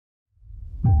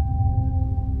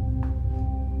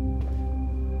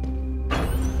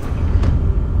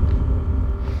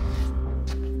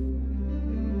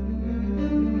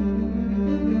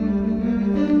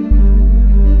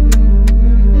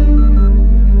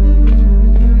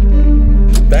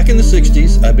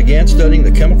1960s, I began studying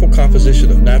the chemical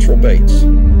composition of natural baits.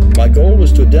 My goal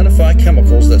was to identify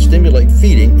chemicals that stimulate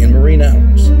feeding in marine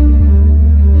animals.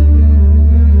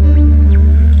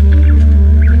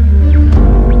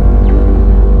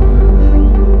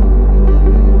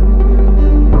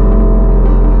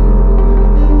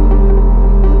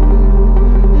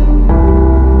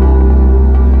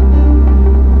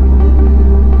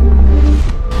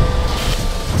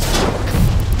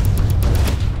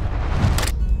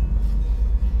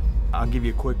 I'll give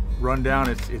you a quick rundown.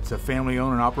 It's a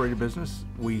family-owned and operated business.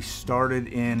 We started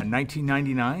in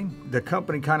 1999. The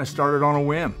company kind of started on a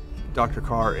whim. Dr.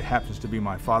 Carr, it happens to be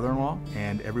my father-in-law,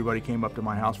 and everybody came up to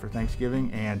my house for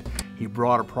Thanksgiving, and he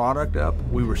brought a product up.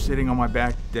 We were sitting on my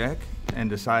back deck and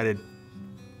decided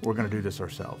we're going to do this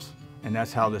ourselves. And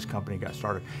that's how this company got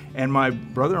started. And my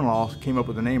brother-in-law came up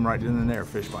with the name right then and there,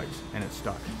 Fishbites, and it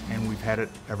stuck. And we've had it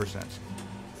ever since.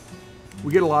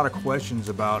 We get a lot of questions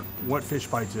about what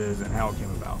Fishbites is and how it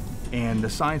came about, and the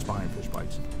science behind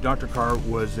Fishbites. Dr. Carr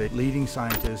was a leading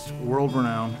scientist,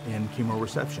 world-renowned in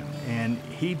chemoreception, and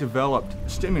he developed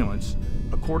stimulants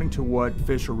according to what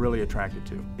fish are really attracted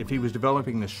to. If he was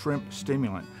developing the shrimp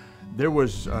stimulant, there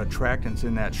was attractants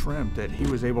in that shrimp that he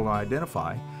was able to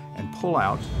identify and pull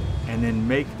out and then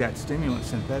make that stimulant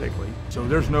synthetically. So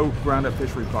there's no ground up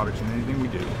fishery products in anything we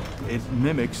do. It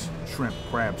mimics shrimp,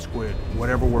 crab, squid,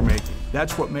 whatever we're making.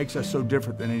 That's what makes us so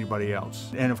different than anybody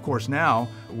else. And of course now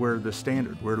we're the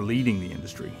standard. We're leading the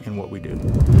industry in what we do.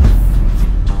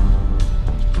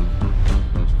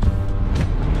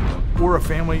 We're a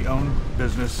family-owned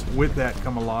business. With that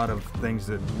come a lot of things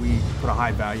that we put a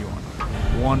high value on.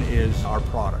 One is our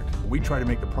product. We try to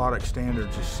make the product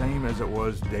standards the same as it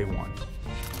was day one.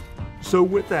 So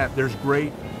with that, there's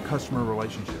great customer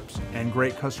relationships and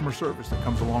great customer service that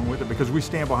comes along with it, because we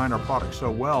stand behind our product so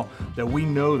well that we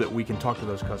know that we can talk to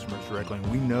those customers directly,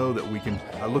 and we know that we can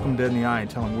look them dead in the eye and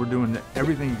tell them we're doing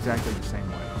everything exactly the same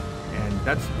way. And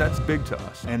that's big to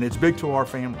us, and it's big to our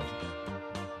family.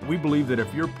 We believe that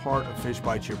if you're part of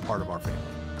Fishbites, you're part of our family,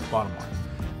 bottom line.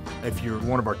 If you're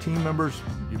one of our team members,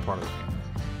 you're part of the family.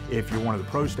 If you're one of the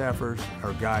pro staffers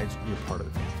or guides, you're part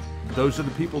of the family. Those are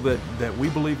the people that we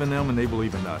believe in them and they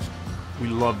believe in us. We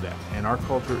love that, and our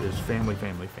culture is family,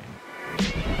 family, family.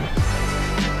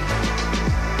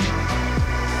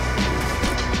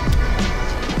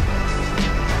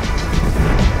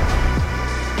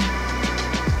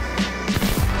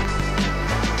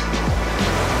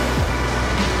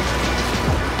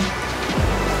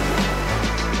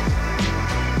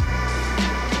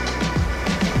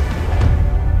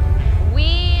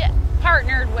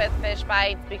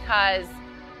 Fishbites because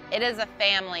it is a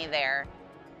family there.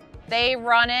 They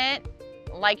run it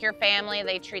like your family.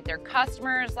 They treat their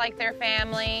customers like their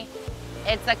family.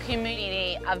 It's a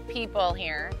community of people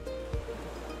here.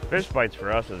 Fishbites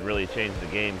for us has really changed the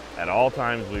game. At all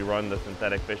times we run the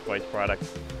synthetic Fishbites product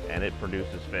and it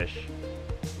produces fish.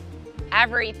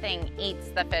 Everything eats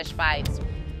the Fishbites.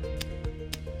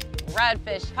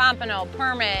 Redfish, pompano,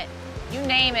 permit, you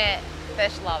name it,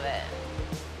 fish love it.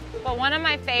 But one of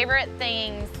my favorite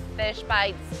things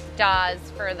Fishbites does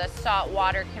for the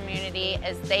saltwater community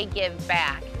is they give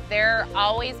back. They're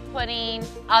always putting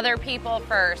other people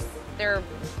first. They're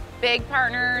big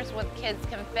partners with Kids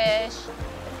Can Fish.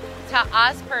 To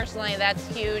us personally, that's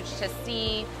huge to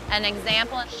see an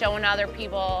example showing other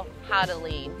people how to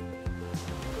lead.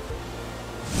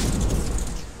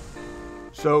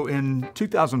 So in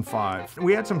 2005,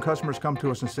 we had some customers come to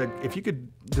us and said, if you could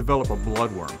develop a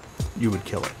bloodworm, you would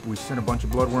kill it. We sent a bunch of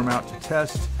bloodworm out to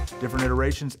test different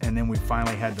iterations, and then we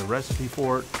finally had the recipe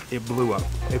for it. It blew up.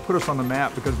 It put us on the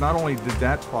map because not only did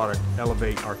that product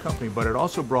elevate our company, but it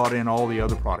also brought in all the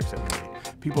other products that we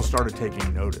made. People started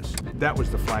taking notice. That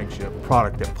was the flagship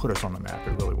product that put us on the map.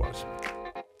 It really was.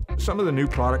 Some of the new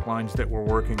product lines that we're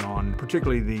working on,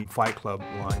 particularly the Fight Club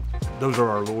line, those are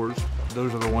our lures.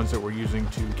 Those are the ones that we're using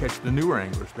to catch the newer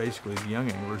anglers, basically the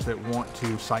young anglers that want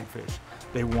to sight fish.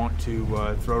 They want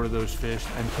to throw to those fish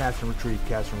and catch and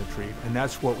retrieve, and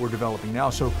that's what we're developing now.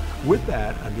 So with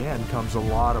that, again, comes a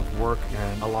lot of work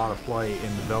and a lot of play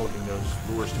in developing those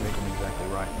lures to make them exactly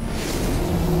right.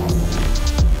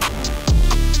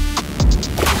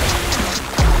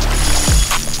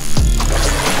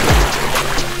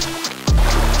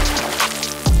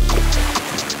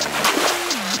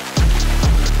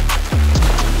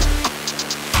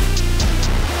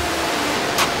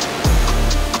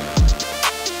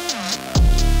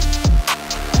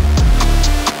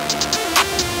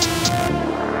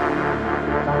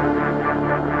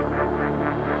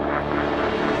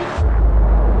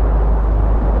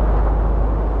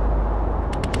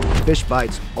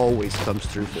 Fishbites always comes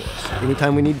through for us.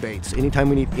 Anytime we need baits, anytime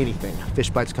we need anything,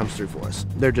 Fishbites comes through for us.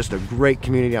 They're just a great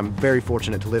community. I'm very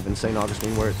fortunate to live in St.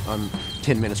 Augustine, where I'm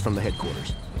 10 minutes from the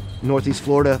headquarters. Northeast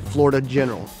Florida, Florida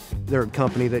General, they're a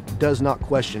company that does not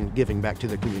question giving back to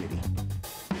the community.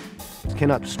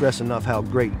 Cannot stress enough how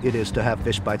great it is to have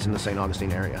Fishbites in the St.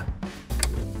 Augustine area.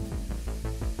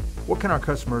 What can our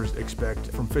customers expect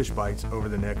from Fishbites over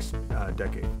the next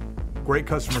decade? Great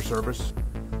customer service,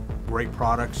 great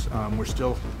products. We're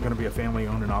still going to be a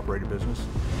family-owned and operated business.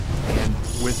 And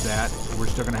with that, we're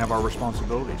still going to have our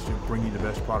responsibilities to bring you the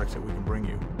best products that we can bring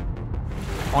you.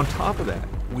 On top of that,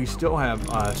 we still have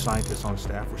scientists on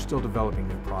staff. We're still developing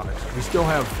new products. We still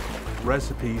have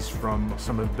recipes from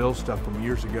some of Bill's stuff from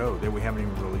years ago that we haven't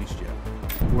even released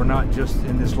yet. We're not just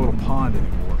in this little pond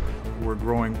anymore. We're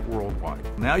growing worldwide.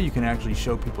 Now you can actually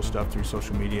show people stuff through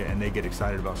social media and they get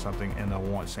excited about something and they'll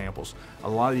want samples. A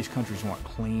lot of these countries want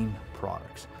clean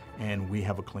products, and we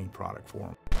have a clean product for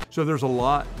them. So there's a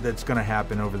lot that's going to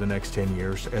happen over the next 10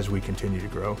 years as we continue to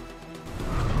grow.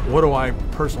 What do I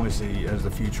personally see as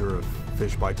the future of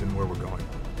Fishbites and where we're going?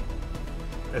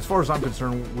 As far as I'm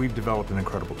concerned, we've developed an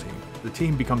incredible team. The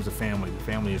team becomes a family. The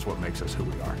family is what makes us who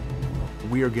we are.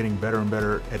 We are getting better and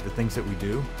better at the things that we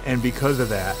do, and because of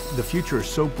that, the future is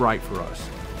so bright for us.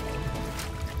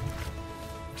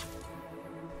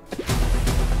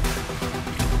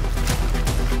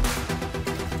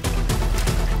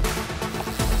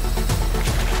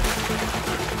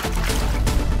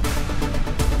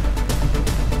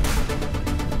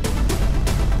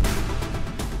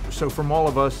 So from all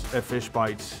of us at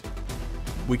Fishbites,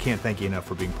 we can't thank you enough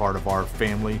for being part of our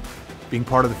family, being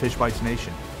part of the Fishbites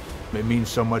Nation. It means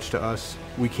so much to us.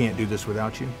 We can't do this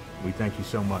without you. We thank you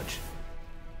so much.